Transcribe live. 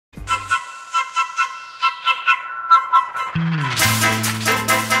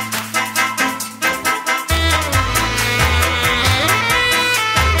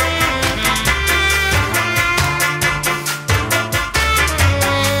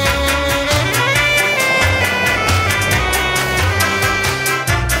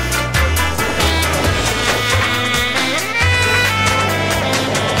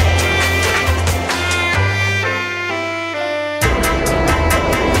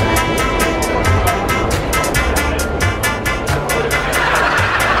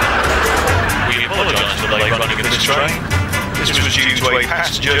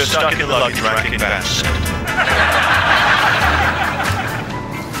passenger stuck in the luggage rack in Bath.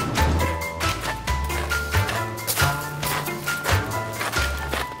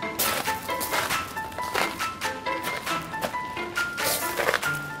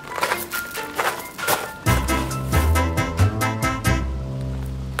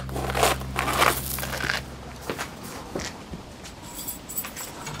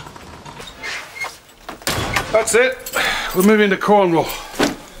 That's it. We're moving to Cornwall.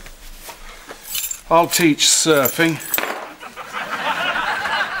 I'll teach surfing.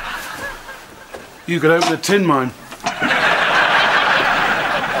 You could open a tin mine.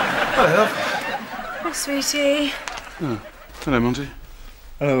 Hello. Hi, sweetie. Oh. Hello, Monty.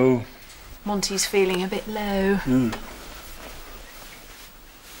 Hello. Monty's feeling a bit low.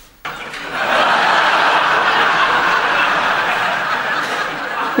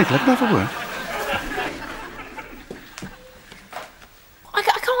 Nicola, can I have a word? I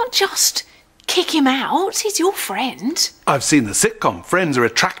can't just kick him out. He's your friend. I've seen the sitcom. Friends are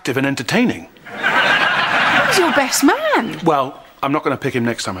attractive and entertaining. He's your best man. Well, I'm not going to pick him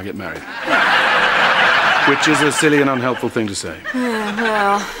next time I get married. Which is a silly and unhelpful thing to say.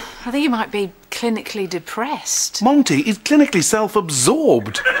 Well, I think he might be clinically depressed. Monty is clinically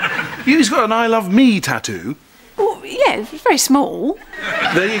self-absorbed. He's got an I love me tattoo. Well, yeah, it's very small.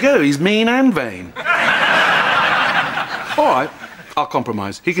 There you go, he's mean and vain. All right, I'll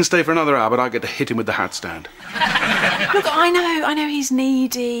compromise. He can stay for another hour, but I get to hit him with the hat stand. Look, I know he's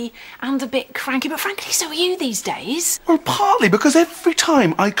needy and a bit cranky, but frankly, so are you these days. Well, partly because every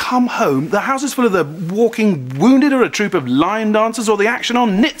time I come home, the house is full of the walking wounded or a troupe of line dancers or the Action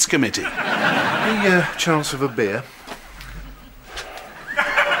on Knits committee. Any chance of a beer?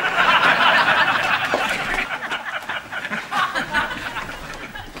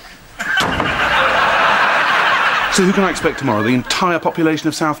 So who can I expect tomorrow? The entire population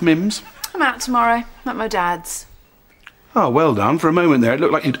of South Mims? I'm out tomorrow, at my dad's. Oh, well done. For a moment there, it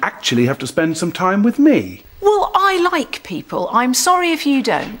looked like you'd actually have to spend some time with me. Well, I like people. I'm sorry if you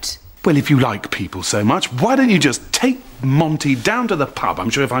don't. Well, if you like people so much, why don't you just take Monty down to the pub? I'm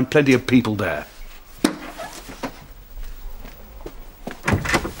sure you'll find plenty of people there.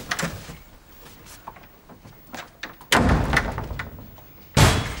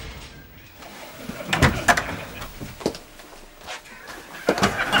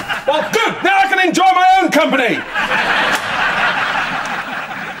 Well, good! Now I can enjoy my own company!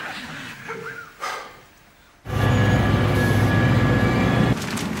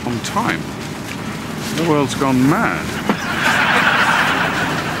 On time. The world's gone mad.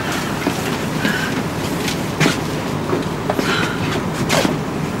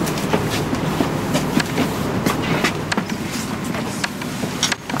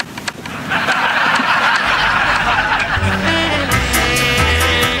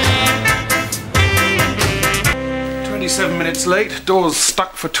 Minutes late. Doors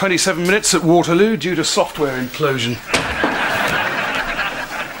stuck for 27 minutes at Waterloo due to software implosion.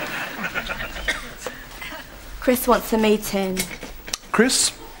 Chris wants a meeting.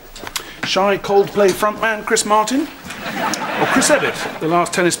 Chris? Shy Coldplay frontman Chris Martin? Or Chris Ebbett, the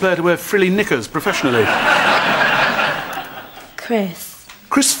last tennis player to wear frilly knickers professionally? Chris.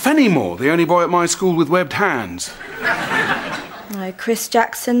 Chris Fenimore, the only boy at my school with webbed hands. No, Chris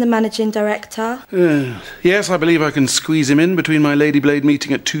Jackson, the managing director. Yes, I believe I can squeeze him in between my Lady Blade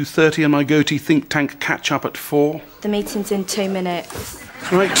meeting at 2:30 and my goatee think tank catch-up at 4. The meeting's in 2 minutes.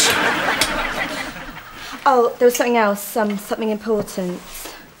 Right. Oh, there was something else, something important.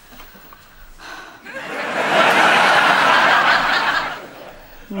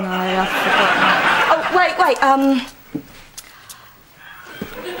 No, I've forgotten. Oh, wait,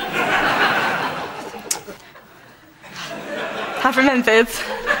 I've remembered.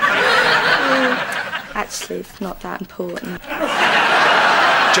 Actually, it's not that important.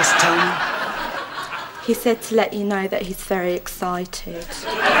 Just tell me. He said to let you know that he's very excited.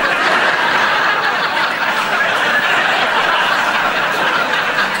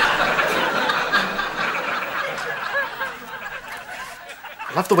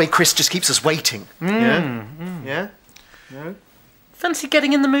 I love the way Chris just keeps us waiting. Yeah? Yeah? No? Fancy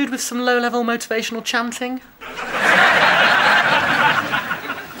getting in the mood with some low-level motivational chanting?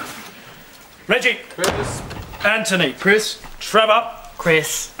 Reggie. Chris. Anthony. Chris. Trevor.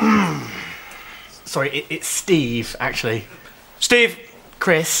 Chris. Sorry, it's Steve, actually. Steve.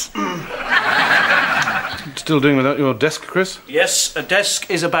 Chris. Still doing without your desk, Chris? Yes, a desk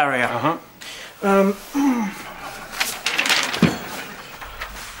is a barrier.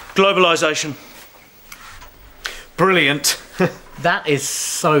 Globalisation. Brilliant. That is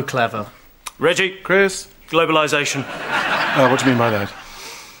so clever. Reggie. Chris? Globalisation. What do you mean by that?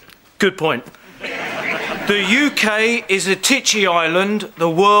 Good point. The UK is a titchy island. The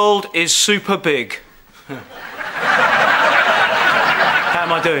world is super big. How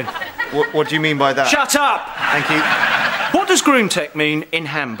am I doing? What do you mean by that? Shut up! Thank you. What does Groomtech mean in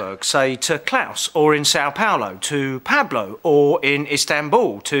Hamburg, say to Klaus, or in Sao Paulo to Pablo, or in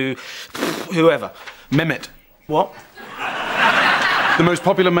Istanbul to whoever? Mehmet. What? The most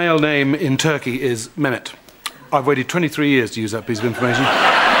popular male name in Turkey is Mehmet. I've waited 23 years to use that piece of information.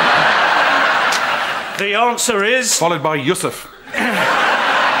 The answer is... Followed by Yusuf.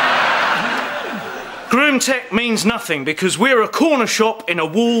 Groomtech means nothing because we're a corner shop in a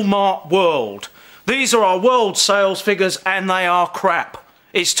Walmart world. These are our world sales figures and they are crap.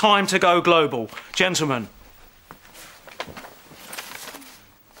 It's time to go global. Gentlemen.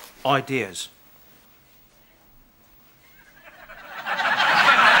 Ideas.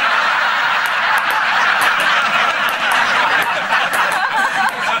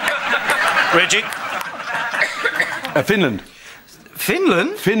 Reggie? Finland.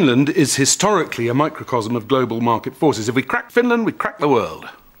 Finland? Finland is historically a microcosm of global market forces. If we crack Finland, we crack the world.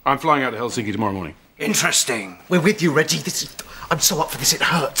 I'm flying out to Helsinki tomorrow morning. Interesting. We're with you, Reggie. I'm so up for this, it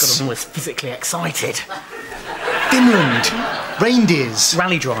hurts. I'm almost physically excited. Finland. Reindeers.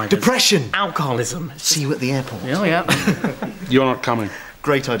 Rally drivers. Depression. Alcoholism. See you at the airport. Oh, yeah. You're not coming.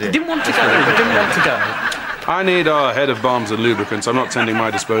 Great idea. Didn't want to go. I didn't want to go. I need our head of bombs and lubricants. I'm not sending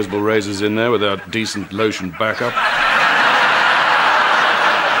my disposable razors in there without decent lotion backup.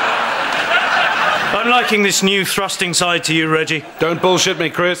 I'm liking this new thrusting side to you, Reggie. Don't bullshit me,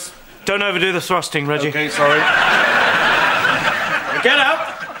 Chris. Don't overdo the thrusting, Reggie. Okay, sorry. Get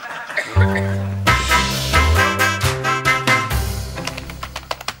out!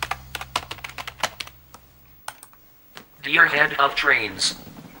 Dear head of trains.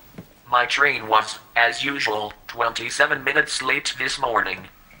 My train was, as usual, 27 minutes late this morning.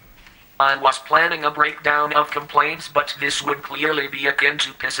 I was planning a breakdown of complaints, but this would clearly be akin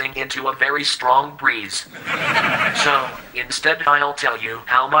to pissing into a very strong breeze. So, instead I'll tell you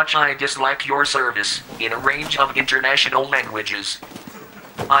how much I dislike your service, in a range of international languages.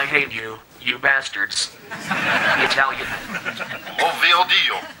 I hate you, you bastards. Italian. Ovvio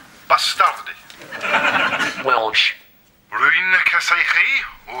Dio, bastardi. Welsh. Ruin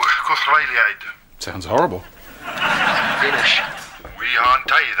Kasaichi or Kuchrailiaid. Sounds horrible. Finnish. We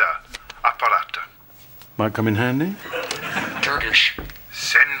aren't either. Apparata. Might come in handy. Turkish.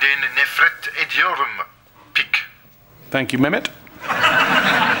 Send in Nefret Ediorum. Pick. Thank you, Mehmet.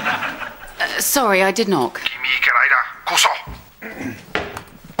 Sorry, I did knock. Kimi Karaida. Kuso.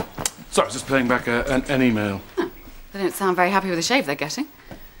 Sorry, I was just playing back an email. They don't sound very happy with the shave they're getting.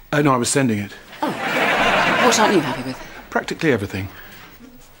 No, I was sending it. What aren't you happy with? Practically everything.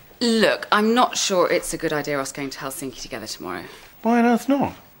 Look, I'm not sure it's a good idea us going to Helsinki together tomorrow. Why on earth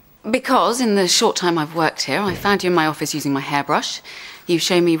not? Because in the short time I've worked here, I found you in my office using my hairbrush. You've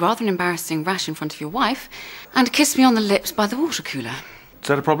shown me rather an embarrassing rash in front of your wife and kissed me on the lips by the water cooler. Is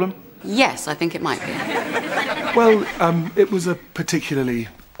that a problem? Yes, I think it might be. Well, it was a particularly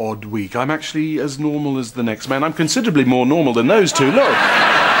odd week. I'm actually as normal as the next man. I'm considerably more normal than those two. Look.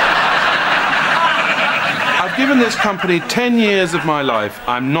 I've given this company 10 years of my life.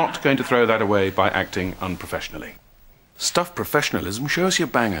 I'm not going to throw that away by acting unprofessionally. Stuff professionalism, show us your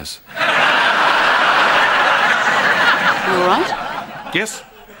bangers. You all right? Yes?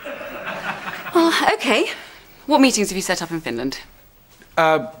 Well, OK. What meetings have you set up in Finland?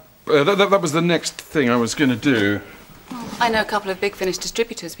 That was the next thing I was going to do. I know a couple of big Finnish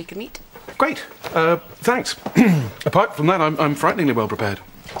distributors we could meet. Great. Thanks. Apart from that, I'm frighteningly well prepared.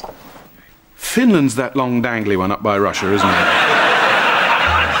 Finland's that long dangly one up by Russia, isn't it?